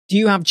Do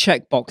you have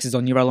checkboxes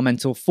on your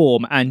Elementor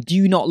form and do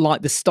you not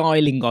like the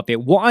styling of it?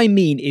 What I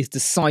mean is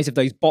the size of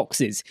those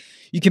boxes.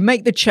 You can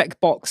make the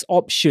checkbox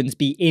options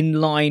be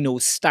inline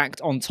or stacked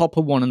on top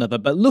of one another,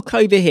 but look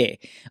over here.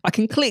 I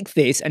can click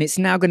this and it's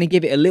now going to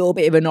give it a little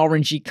bit of an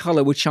orangey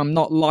color, which I'm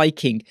not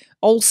liking.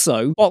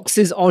 Also,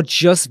 boxes are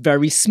just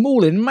very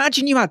small. And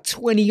imagine you had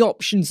 20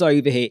 options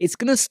over here. It's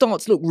going to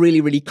start to look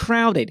really, really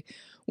crowded.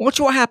 Watch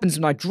what happens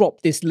when I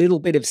drop this little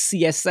bit of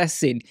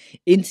CSS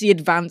into the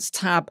advanced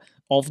tab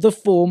of the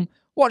form.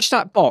 Watch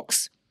that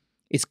box.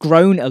 It's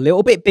grown a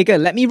little bit bigger.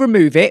 Let me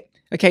remove it.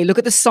 Okay, look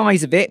at the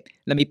size of it.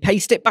 Let me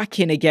paste it back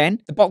in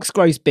again. The box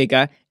grows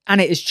bigger and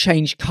it has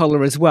changed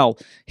color as well.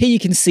 Here you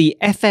can see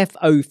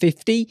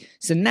FF050.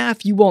 So now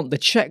if you want the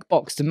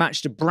checkbox to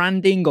match the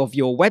branding of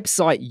your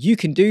website, you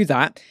can do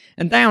that.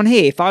 And down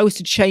here, if I was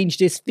to change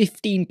this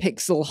 15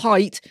 pixel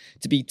height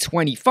to be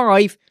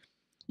 25,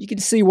 you can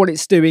see what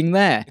it's doing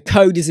there. The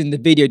code is in the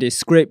video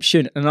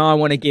description, and I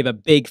want to give a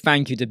big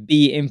thank you to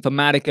B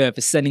Informatica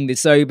for sending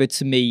this over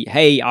to me.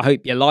 Hey, I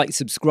hope you like,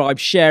 subscribe,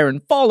 share,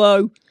 and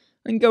follow,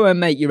 and go and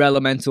make your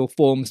Elementor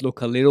forms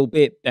look a little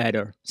bit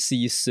better. See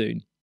you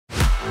soon.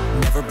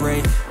 Never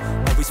break,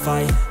 always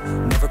fight,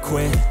 never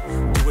quit,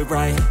 do it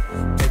right,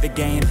 play the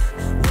game,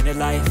 win it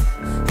life,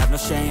 have no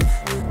shame,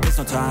 there's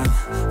no time,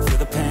 feel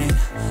the pain,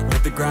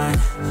 live the grind,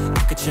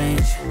 I could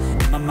change,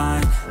 in my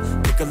mind,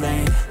 pick a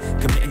lane,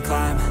 commit and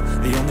climb,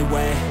 the only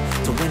way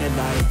to win it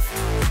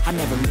life, I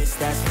never miss,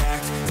 that's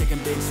fact, taking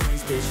big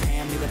swings, bitch,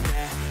 hand me the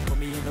bat, put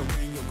me in the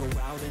ring, you'll go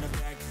out in a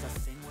bag.